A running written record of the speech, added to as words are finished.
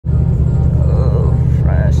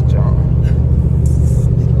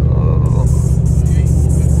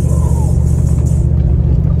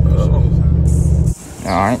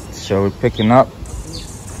Alright, so we're picking up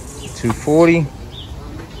 240.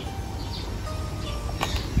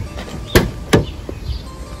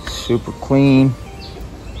 Super clean.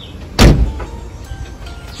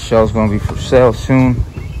 Shell's gonna be for sale soon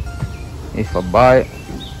if I buy it,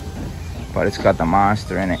 but it's got the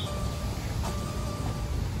monster in it.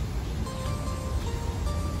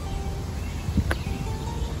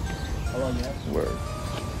 Word.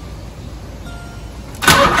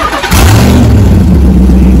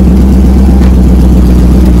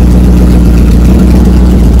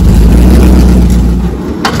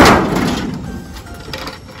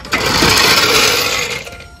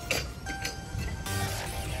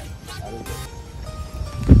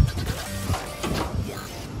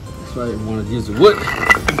 That's why I wanted to use the wood. You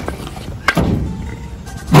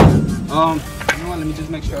know what? Let me just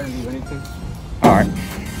make sure I didn't leave anything. All right.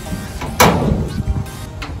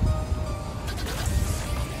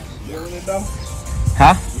 You feeling it though?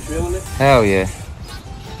 Huh? You feeling it? Hell yeah.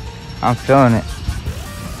 I'm feeling it.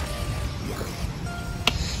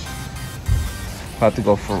 About to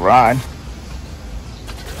go for a ride.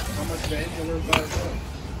 How much the engine room by itself?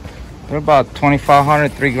 They're about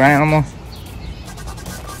 2,500, 3 grand almost.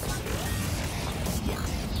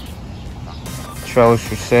 Trailers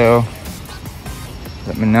for sale.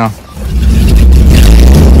 Let me know.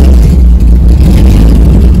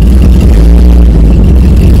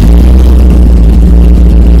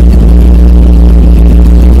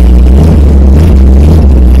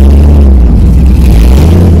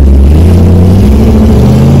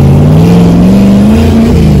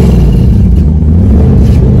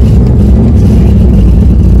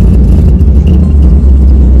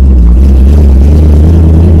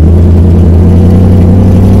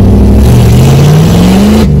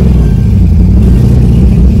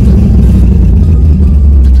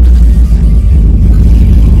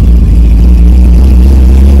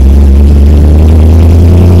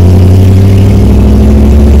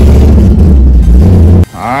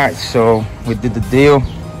 Alright, so we did the deal.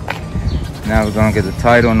 Now we're gonna get the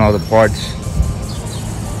title and all the parts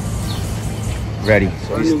ready.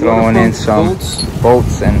 So he's throwing in some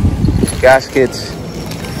bolts and gaskets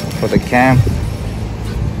for the cam.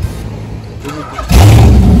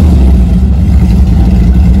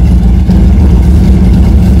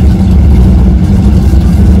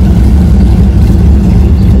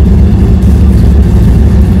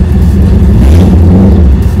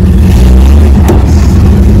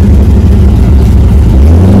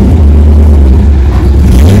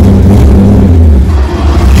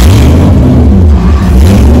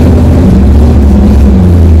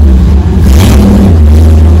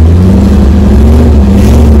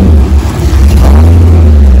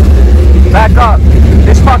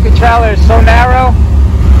 Trailer is so narrow.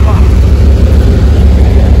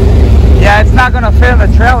 Yeah, it's not gonna fit in the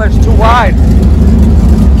trailer, it's too wide.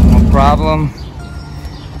 No problem.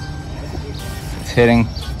 It's hitting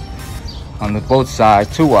on the both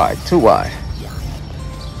sides, too wide. So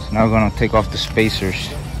now we're gonna take off the spacers.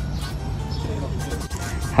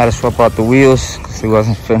 Had to swap out the wheels because it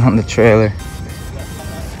wasn't fitting on the trailer.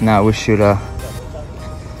 Now we should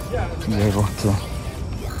be able to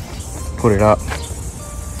put it up.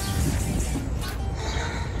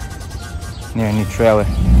 Near a new trailer.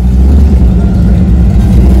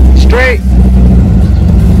 Straight.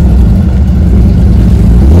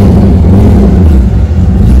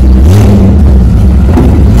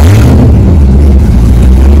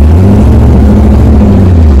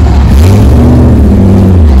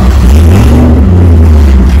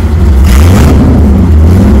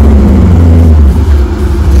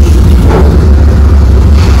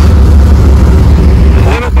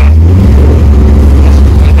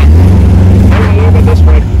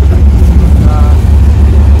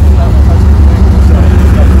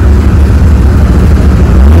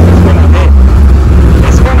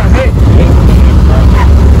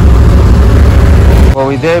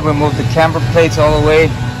 We did, we moved the camber plates all the way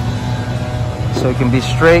so it can be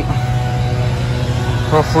straight.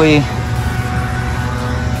 Hopefully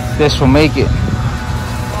this will make it.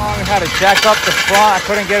 We had to jack up the front, I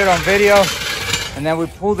couldn't get it on video, and then we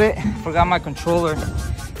pulled it, forgot my controller,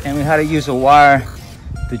 and we had to use a wire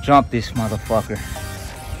to jump this motherfucker.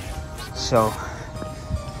 So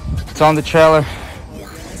it's on the trailer,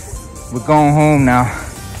 we're going home now.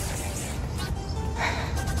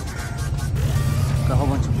 A whole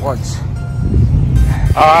bunch of parts.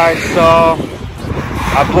 Alright, so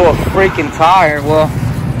I blew a freaking tire. Well,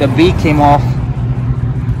 the bead came off.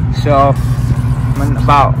 So I'm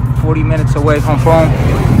about 40 minutes away from home.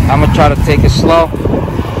 I'm gonna try to take it slow.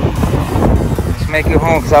 Let's make it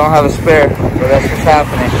home because I don't have a spare. So that's what's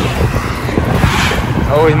happening.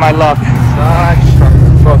 Always my luck. Such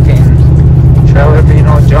fucking trailer being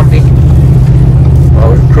all jumpy. While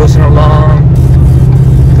we're cruising along,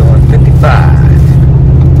 doing 55.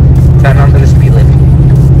 10 under the speed limit.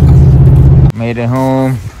 Made it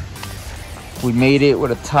home. We made it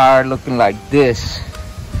with a tire looking like this.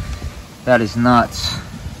 That is nuts.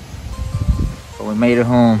 But we made it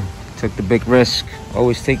home. Took the big risk.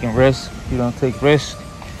 Always taking risks. If you don't take risks,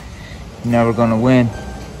 you're never gonna win.